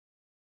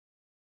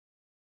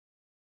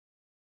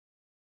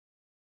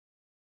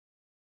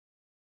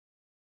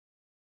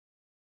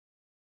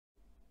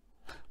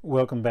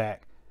Welcome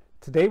back.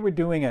 Today we're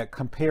doing a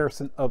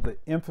comparison of the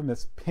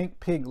infamous Pink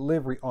Pig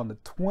livery on the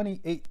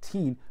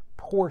 2018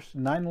 Porsche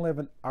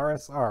 911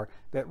 RSR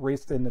that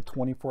raced in the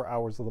 24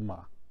 Hours of Le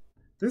Mans.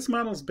 This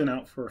model's been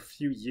out for a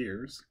few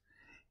years,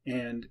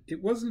 and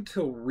it wasn't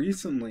until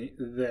recently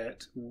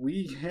that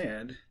we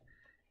had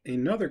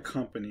another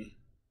company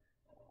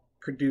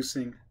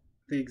producing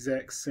the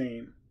exact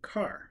same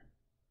car.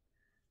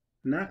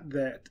 Not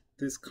that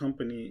this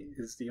company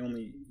is the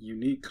only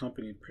unique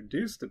company to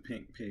produce the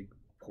Pink Pig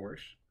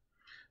Porsche,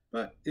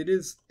 but it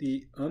is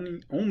the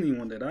only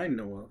one that I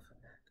know of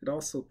that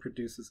also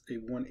produces a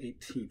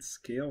 1/18th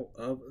scale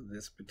of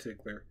this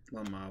particular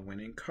Le Mans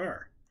winning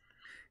car.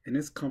 And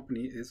this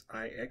company is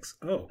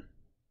IXO.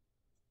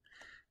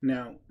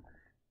 Now,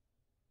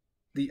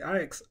 the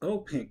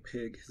IXO Pink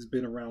Pig has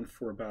been around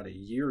for about a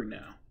year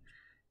now,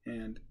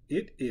 and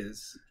it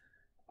is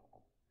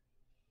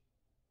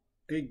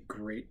a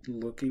great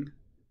looking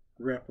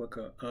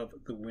replica of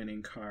the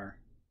winning car.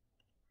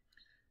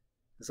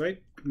 As I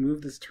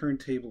move this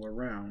turntable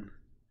around,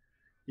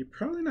 you're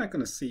probably not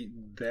going to see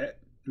that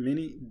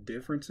many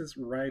differences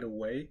right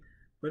away,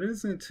 but it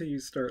isn't until you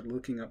start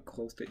looking up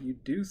close that you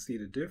do see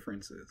the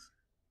differences.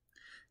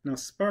 Now,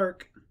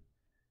 Spark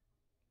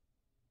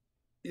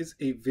is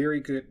a very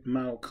good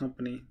model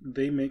company.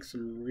 They make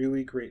some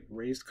really great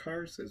race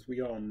cars, as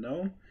we all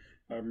know.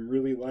 I'm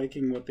really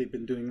liking what they've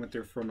been doing with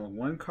their Formula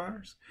One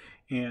cars,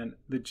 and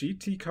the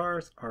GT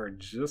cars are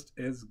just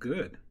as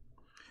good.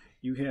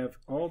 You have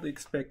all the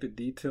expected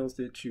details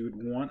that you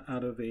would want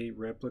out of a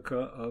replica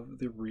of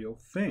the real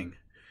thing.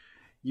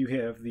 You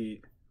have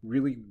the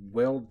really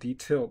well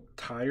detailed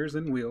tires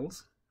and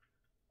wheels,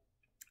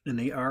 and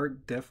they are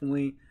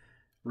definitely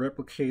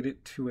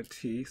replicated to a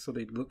T, so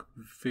they look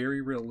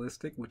very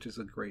realistic, which is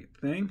a great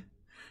thing.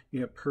 You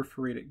have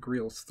perforated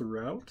grills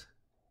throughout,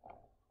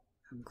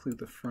 include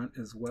the front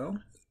as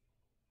well.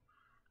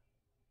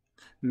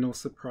 No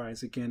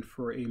surprise again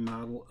for a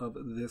model of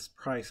this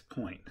price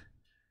point.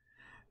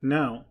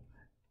 Now,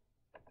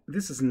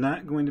 this is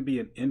not going to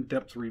be an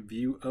in-depth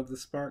review of the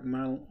Spark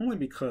model, only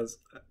because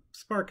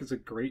Spark is a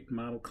great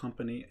model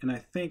company, and I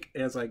think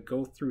as I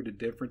go through the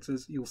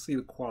differences, you'll see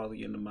the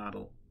quality in the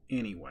model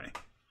anyway.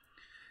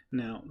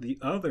 Now, the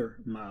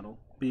other model,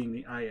 being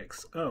the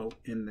IXO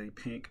in the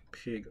Pink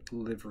Pig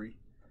livery,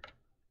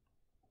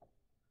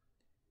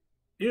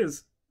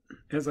 is,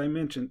 as I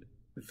mentioned,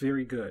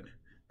 very good.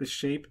 The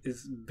shape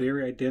is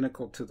very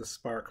identical to the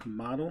Spark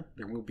model.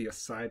 There will be a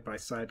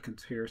side-by-side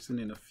comparison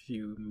in a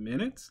few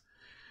minutes.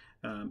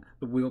 The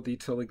wheel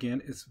detail,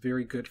 again, is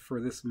very good for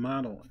this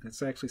model.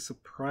 It's actually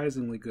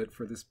surprisingly good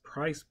for this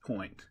price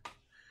point.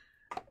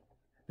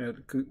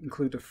 That could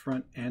include the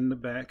front and the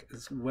back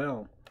as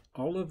well.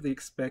 All of the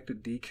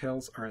expected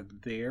decals are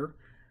there.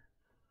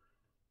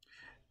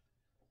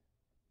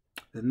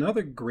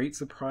 Another great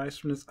surprise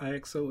from this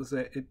IXO is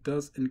that it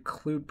does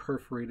include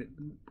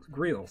perforated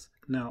grills.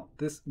 Now,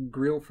 this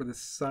grill for the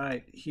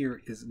side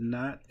here is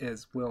not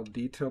as well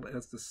detailed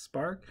as the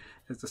Spark,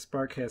 as the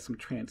Spark has some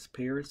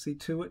transparency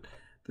to it.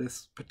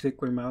 This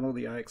particular model,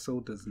 the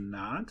IXO, does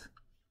not.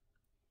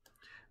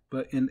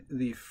 But in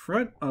the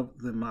front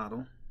of the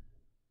model,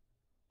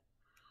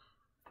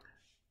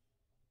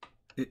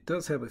 it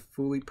does have a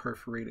fully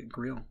perforated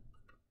grill.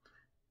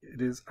 It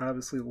is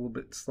obviously a little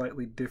bit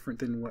slightly different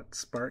than what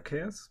Spark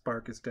has.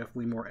 Spark is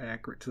definitely more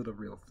accurate to the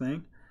real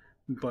thing,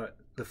 but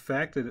the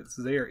fact that it's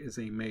there is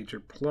a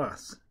major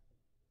plus.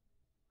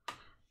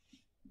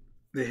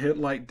 The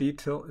headlight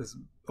detail is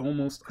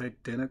almost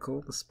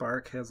identical. The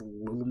Spark has a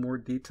little more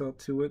detail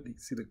to it. You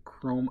see the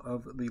chrome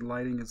of the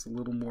lighting is a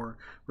little more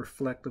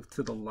reflective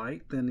to the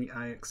light than the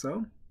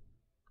IXO.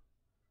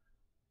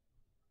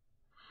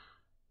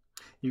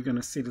 You're going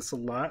to see this a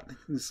lot.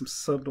 There's some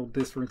subtle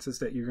differences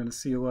that you're going to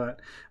see a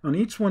lot. On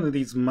each one of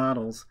these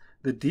models,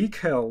 the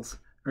decals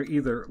are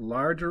either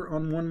larger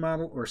on one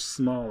model or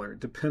smaller. It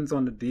depends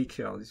on the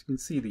decals. You can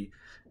see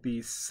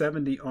the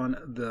 70 on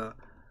the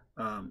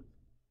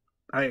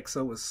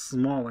IXO is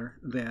smaller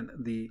than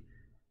the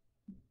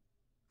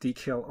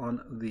decal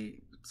on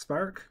the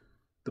Spark.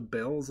 The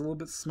bell is a little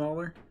bit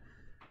smaller.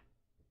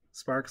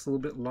 Spark's a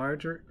little bit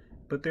larger.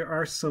 But there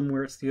are some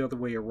where it's the other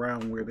way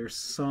around, where there's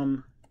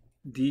some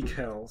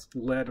decals,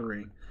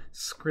 lettering,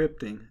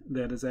 scripting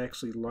that is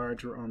actually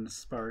larger on the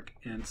Spark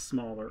and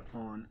smaller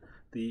on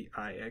the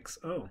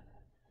IXO.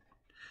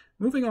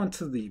 Moving on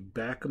to the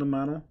back of the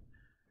model,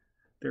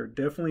 there are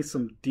definitely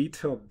some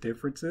detailed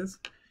differences.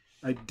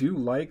 I do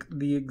like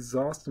the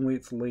exhaust and the way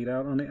it's laid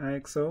out on the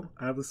IXO.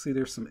 Obviously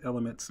there's some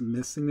elements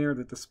missing there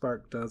that the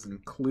Spark does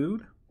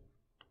include.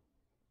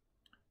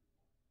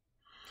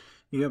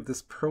 You have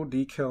this Pro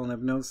decal, and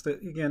I've noticed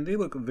that, again, they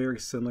look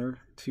very similar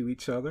to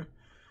each other.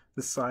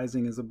 The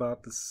sizing is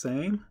about the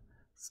same.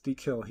 This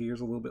decal here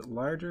is a little bit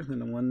larger than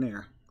the one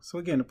there. So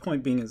again, the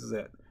point being is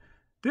that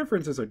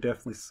differences are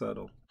definitely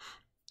subtle.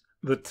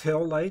 The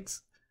tail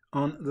lights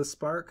on the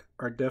Spark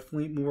are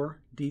definitely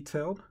more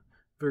detailed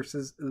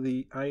versus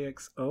the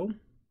IXO.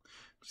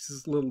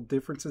 Just little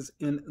differences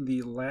in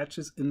the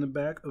latches in the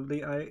back of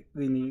the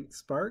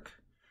Spark.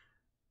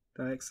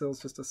 The IXO is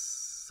just a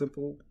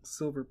simple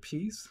silver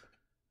piece.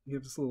 You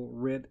have this little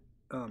red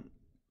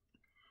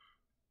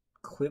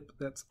clip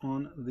that's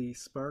on the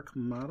Spark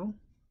model.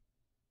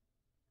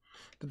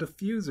 The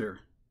diffuser.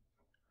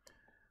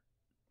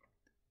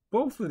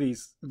 Both of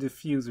these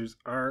diffusers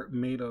are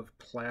made of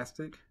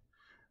plastic.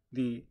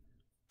 The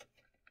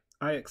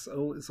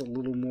IXO is a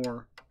little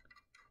more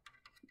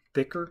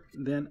thicker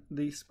than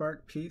the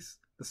Spark piece.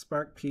 The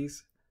Spark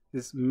piece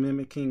is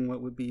mimicking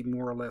what would be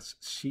more or less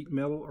sheet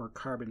metal or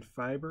carbon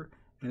fiber,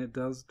 and it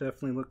does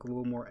definitely look a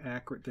little more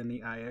accurate than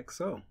the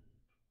IXO.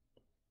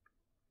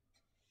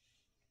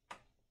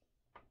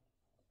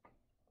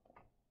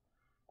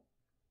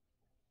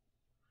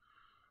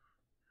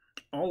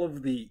 All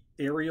of the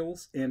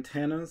aerials,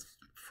 antennas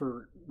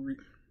for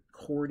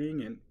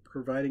recording and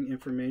providing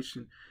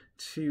information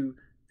to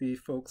the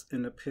folks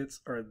in the pits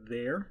are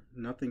there.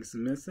 Nothing's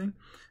missing.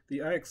 The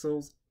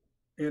IXO's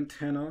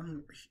antenna,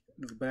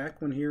 the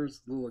back one here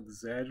is a little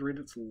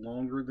exaggerated. It's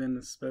longer than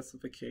the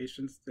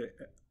specifications.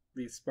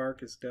 The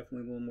Spark is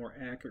definitely a little more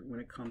accurate when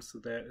it comes to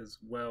that as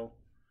well.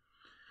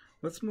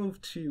 Let's move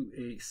to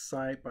a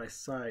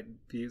side-by-side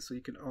view so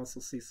you can also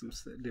see some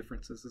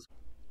differences as well.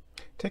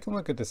 Take a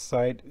look at the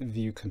side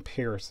view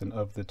comparison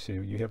of the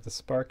two. You have the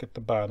Spark at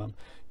the bottom,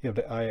 you have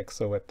the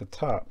IXO at the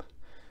top.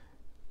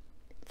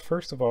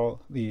 First of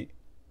all, the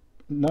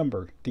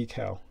number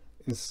decal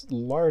is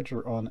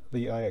larger on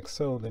the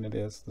IXO than it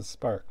is the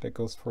Spark. That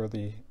goes for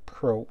the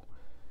Pro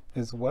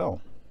as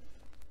well.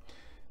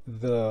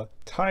 The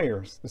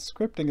tires, the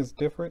scripting is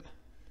different.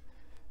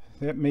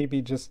 That may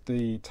be just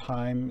the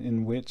time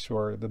in which,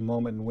 or the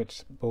moment in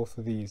which both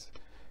of these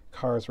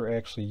cars were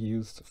actually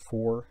used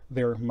for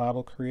their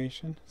model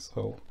creation,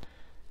 so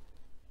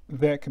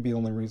that could be the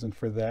only reason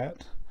for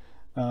that.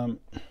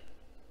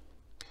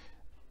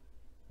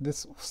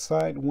 This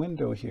side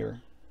window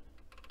here,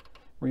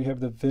 where you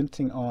have the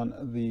venting on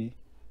the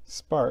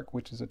Spark,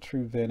 which is a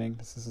true venting,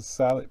 this is a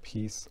solid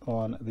piece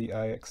on the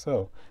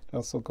IXO. It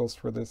also goes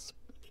for this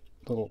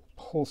little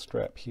pull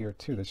strap here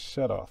too, the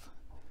shutoff.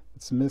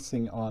 It's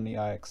missing on the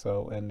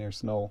IXO, and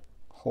there's no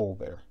hole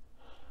there.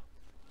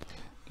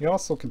 You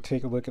also can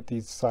take a look at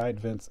these side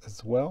vents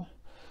as well.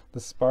 The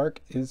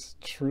Spark is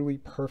truly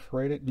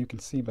perforated. You can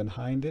see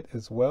behind it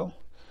as well.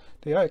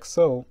 The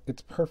IXO,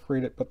 it's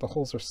perforated, but the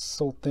holes are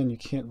so thin you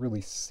can't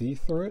really see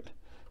through it.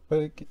 But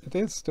it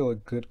is still a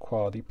good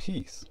quality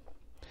piece.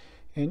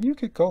 And you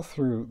could go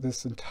through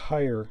this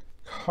entire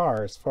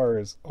car as far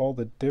as all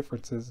the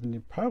differences, and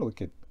you probably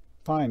could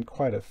find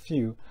quite a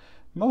few.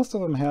 Most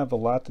of them have a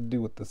lot to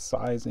do with the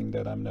sizing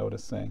that I'm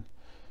noticing.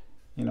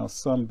 You know,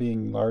 some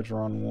being larger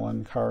on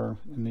one car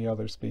and the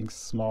others being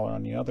smaller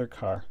on the other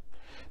car.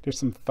 There's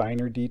some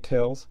finer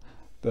details.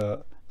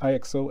 The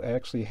IXO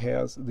actually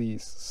has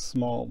these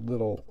small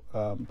little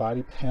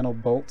body panel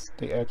bolts.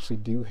 They actually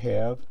do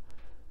have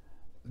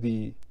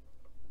the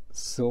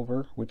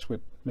silver, which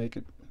would make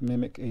it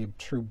mimic a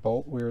true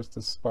bolt, whereas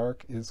the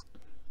Spark is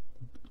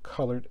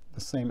colored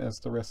the same as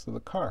the rest of the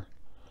car.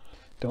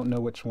 Don't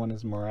know which one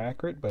is more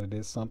accurate, but it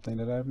is something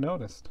that I've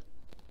noticed.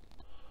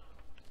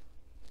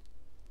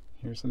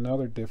 Here's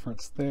another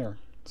difference there.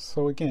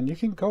 So again, you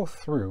can go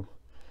through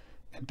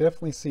and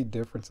definitely see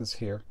differences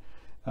here.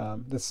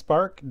 The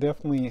Spark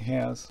definitely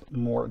has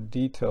more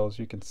details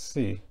you can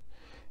see,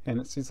 and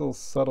it's these little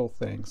subtle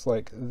things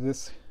like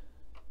this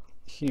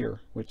here,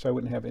 which I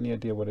wouldn't have any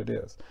idea what it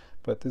is,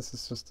 but this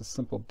is just a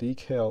simple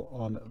decal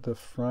on the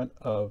front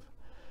of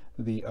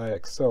the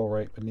IXO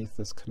right beneath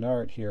this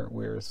canard here,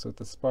 whereas with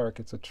the Spark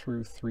it's a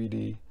true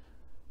 3D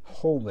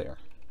hole there.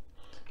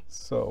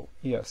 So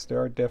yes,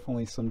 there are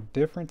definitely some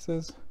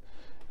differences.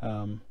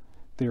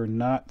 They're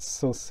not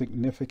so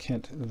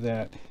significant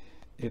that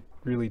it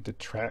really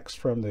detracts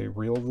from the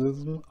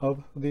realism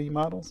of the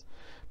models,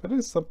 but it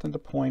is something to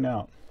point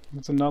out.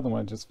 There's another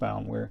one I just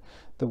found where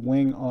the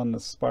wing on the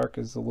Spark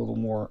is a little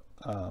more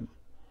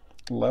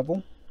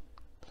level,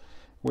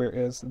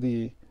 whereas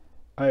the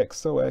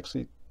IXO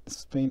actually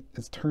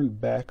is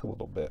turned back a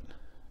little bit.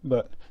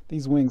 But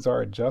these wings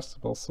are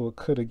adjustable, so it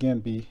could again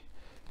be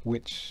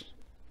which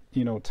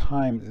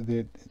time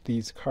that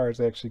these cars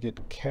actually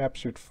get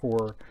captured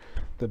for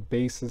the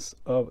basis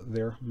of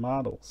their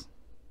models.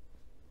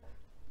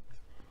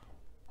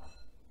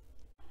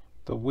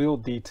 The wheel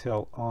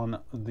detail on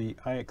the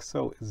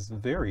IXO is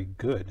very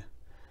good.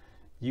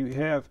 You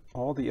have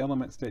all the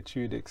elements that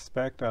you'd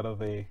expect out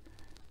of a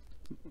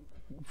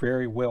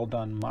very well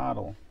done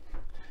model.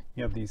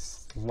 You have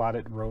these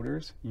slotted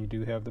rotors, you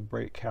do have the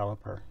brake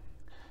caliper,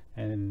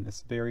 and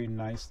this very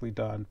nicely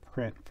done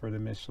print for the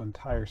Michelin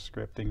tire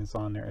scripting is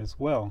on there as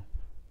well.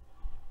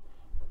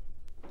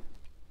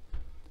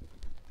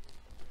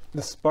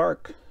 The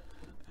Spark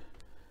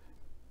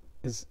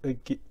is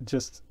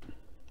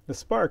the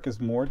Spark is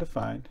more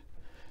defined.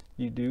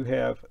 You do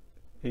have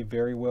a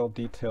very well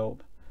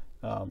detailed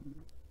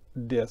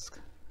disc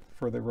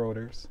for the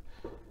rotors,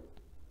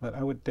 but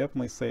I would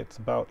definitely say it's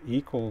about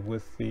equal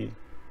with the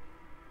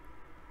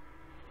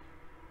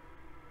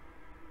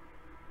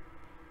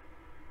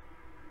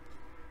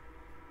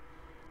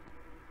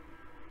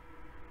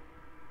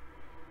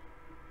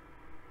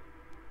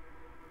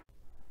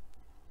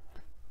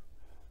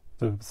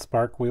The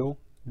spark wheel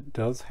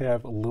does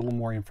have a little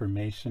more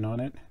information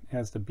on it. It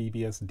has the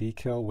BBS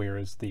decal,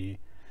 whereas the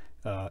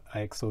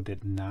IXO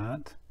did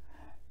not.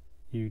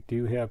 You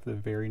do have the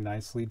very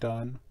nicely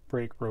done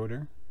brake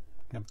rotor.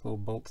 You have the little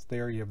bolts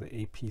there. You have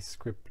the AP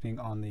scripting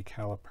on the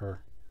caliper.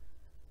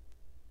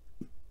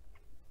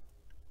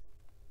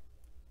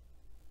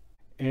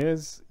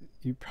 As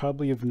you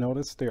probably have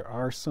noticed, there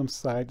are some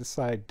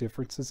side-to-side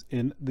differences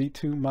in the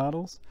two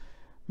models.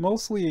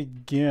 Mostly,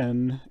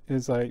 again,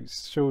 as I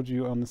showed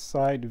you on the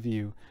side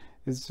view,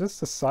 is just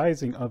the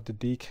sizing of the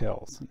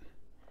decals.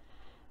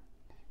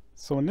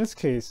 So in this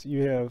case,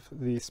 you have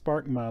the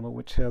Spark model,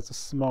 which has a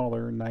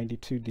smaller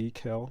 92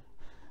 decal.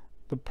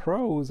 The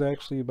Pro is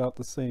actually about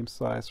the same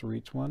size for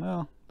each one.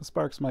 Oh, the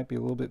Sparks might be a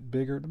little bit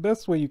bigger. The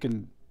best way you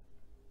can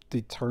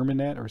determine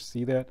that or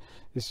see that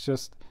is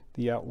just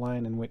the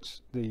outline in which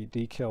the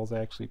decal is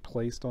actually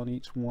placed on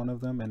each one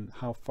of them and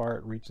how far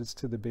it reaches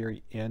to the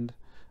very end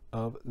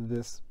of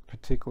this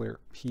particular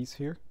piece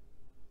here.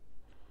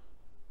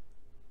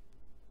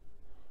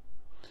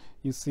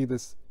 You see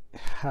this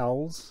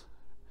house.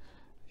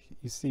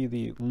 You see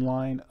the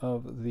line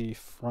of the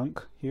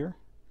frunk here,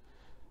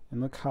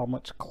 and look how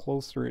much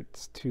closer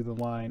it's to the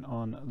line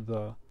on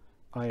the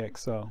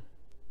IXO.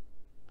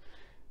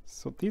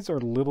 So these are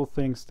little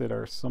things that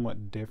are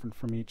somewhat different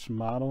from each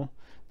model.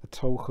 The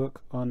tow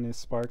hook on this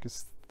Spark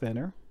is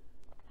thinner.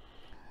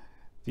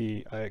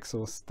 The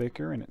IXO is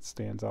thicker and it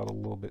stands out a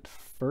little bit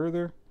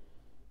further.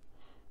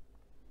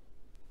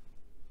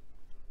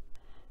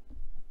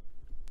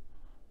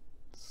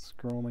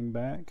 Scrolling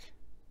back,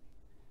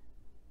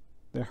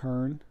 the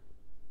Hirn,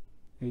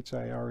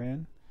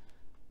 H-I-R-N,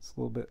 it's a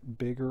little bit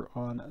bigger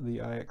on the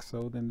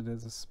IXO than it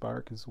is a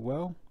Spark as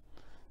well.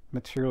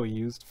 Material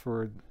used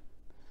for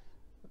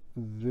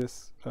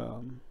this, I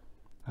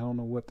don't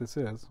know what this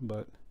is,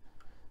 but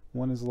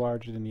one is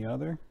larger than the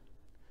other.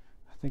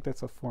 I think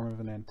that's a form of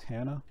an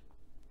antenna.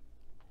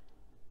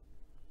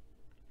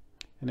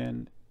 And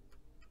then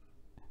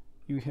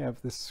you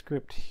have this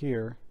script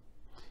here,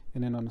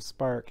 and then on the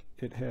Spark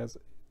it has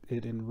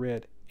it in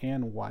red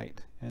and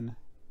white, and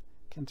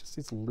again, just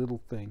these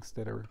little things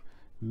that are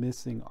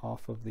missing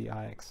off of the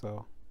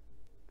IXO. A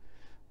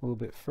little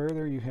bit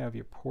further you have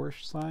your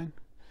Porsche sign,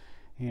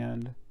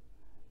 and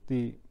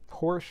the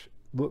Porsche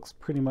looks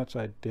pretty much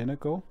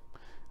identical.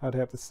 I'd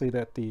have to say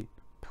that the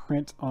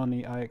print on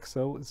the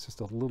IXO is just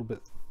a little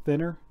bit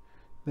thinner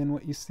than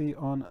what you see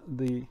on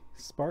the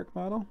Spark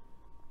model.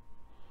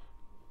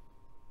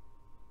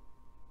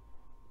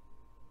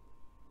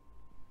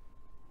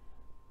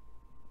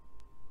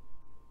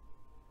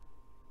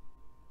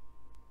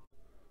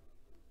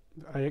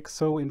 The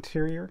IXO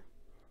interior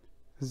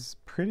is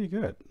pretty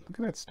good. Look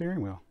at that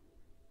steering wheel.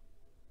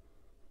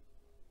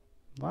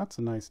 Lots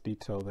of nice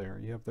detail there.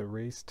 You have the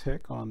race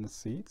tech on the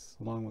seats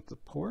along with the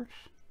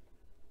Porsche.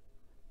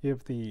 You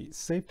have the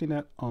safety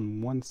net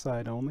on one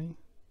side only.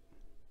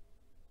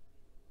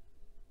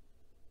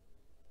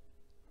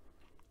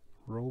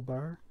 Roll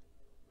bar.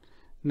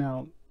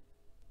 Now,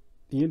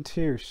 the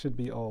interior should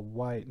be all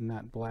white and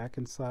not black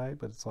inside,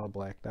 but it's all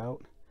blacked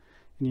out.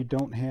 And you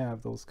don't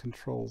have those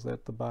controls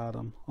at the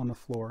bottom on the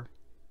floor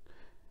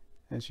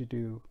as you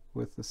do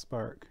with the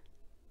Spark.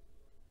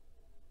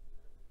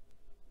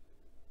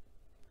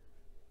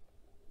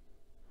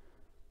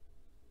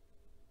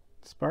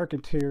 Spark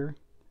interior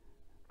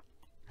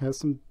has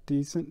some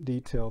decent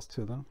details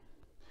to them.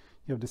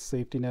 You have the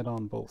safety net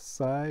on both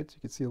sides.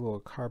 You can see a little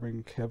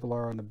carbon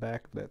Kevlar on the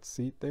back of that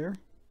seat there.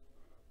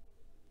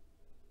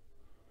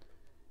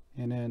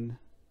 And then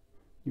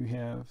you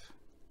have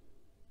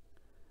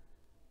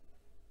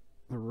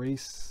the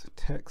race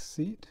tech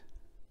seat.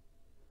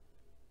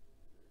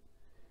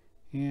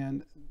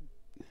 And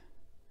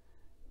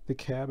the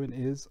cabin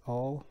is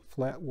all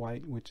flat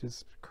white, which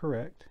is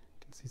correct.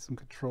 You can see some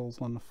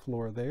controls on the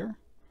floor there.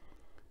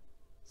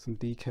 Some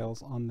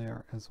decals on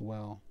there as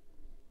well.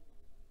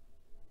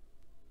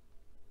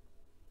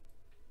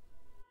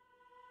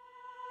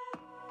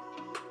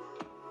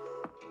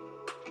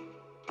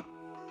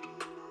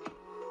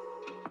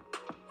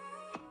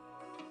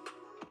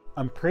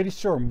 I'm pretty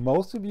sure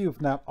most of you, if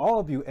not all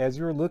of you, as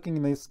you're looking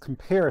at this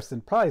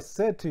comparison, probably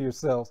said to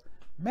yourselves,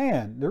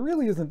 man, there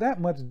really isn't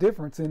that much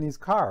difference in these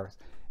cars.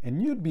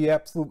 And you'd be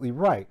absolutely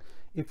right.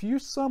 If you're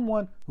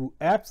someone who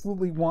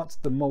absolutely wants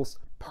the most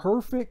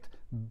perfect,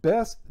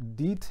 best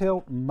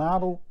detailed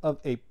model of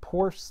a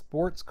Porsche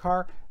sports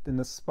car, then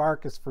the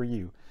Spark is for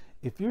you.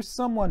 If you're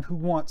someone who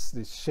wants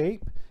the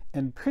shape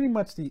and pretty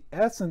much the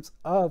essence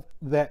of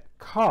that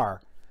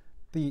car,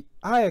 the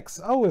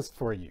IXO is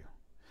for you.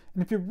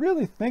 And if you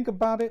really think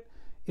about it,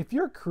 if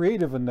you're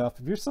creative enough,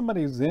 if you're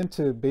somebody who's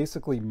into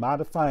basically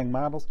modifying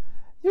models,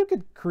 you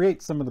could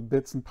create some of the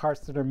bits and parts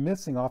that are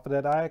missing off of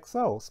that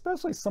IXO,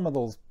 especially some of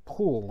those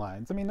pull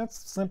lines. I mean,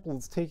 that's simple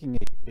as taking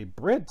a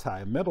bread tie,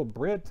 a metal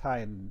bread tie,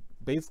 and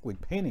basically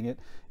painting it,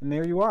 and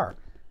there you are.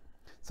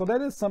 So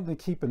that is something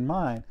to keep in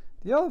mind.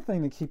 The other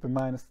thing to keep in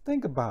mind is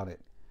think about it.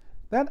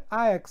 That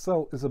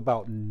IXO is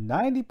about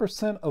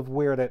 90% of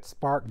where that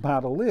Spark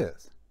model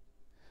is.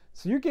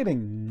 So you're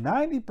getting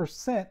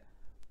 90%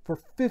 for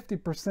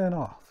 50%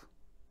 off,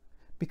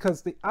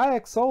 because the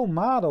IXO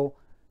model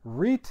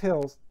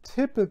retails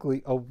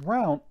typically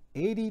around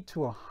 $80 to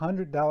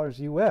 $100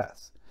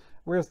 US,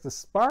 whereas the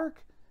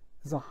Spark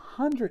is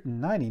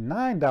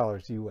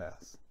 $199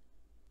 US.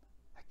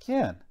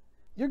 Again,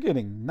 you're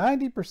getting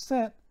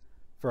 90%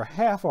 for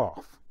half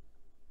off.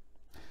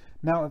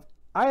 Now, if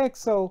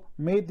IXO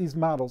made these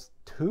models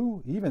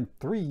 2, even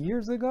 3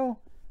 years ago,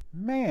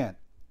 man,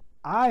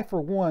 I, for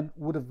one,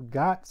 would have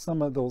got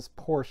some of those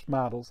Porsche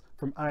models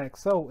from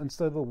IXO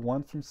instead of the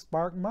ones from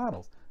Spark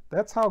models.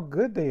 That's how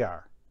good they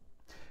are.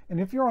 And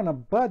if you're on a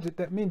budget,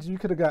 that means you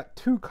could have got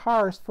 2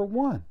 cars for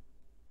one,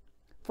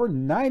 for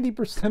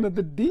 90% of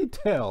the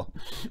detail.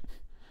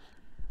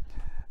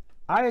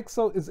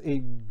 IXO is a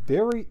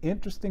very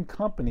interesting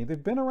company.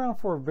 They've been around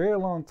for a very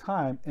long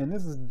time, and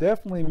this is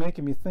definitely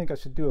making me think I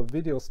should do a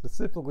video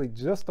specifically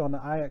just on the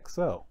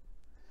IXO.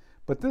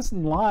 But this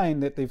line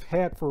that they've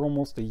had for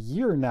almost a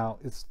year now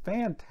is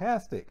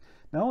fantastic.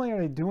 Not only are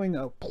they doing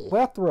a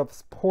plethora of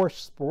Porsche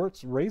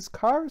sports race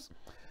cars,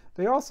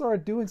 they also are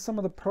doing some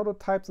of the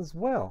prototypes as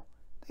well.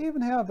 They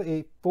even have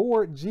a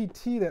Ford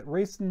GT that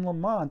raced in Le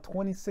Mans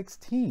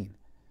 2016.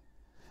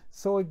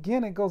 So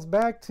again, it goes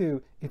back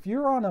to, if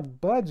you're on a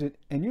budget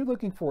and you're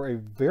looking for a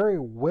very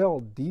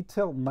well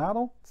detailed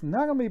model, it's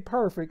not going to be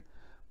perfect,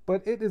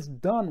 but it is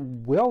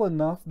done well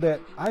enough that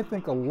I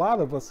think a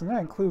lot of us, and that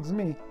includes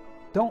me,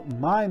 don't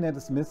mind that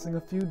it's missing a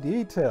few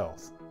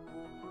details.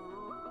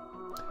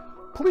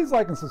 Please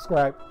like and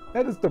subscribe.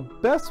 That is the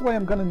best way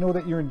I'm going to know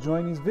that you're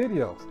enjoying these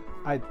videos.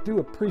 I do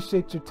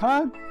appreciate your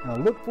time, and I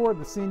look forward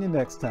to seeing you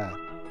next time.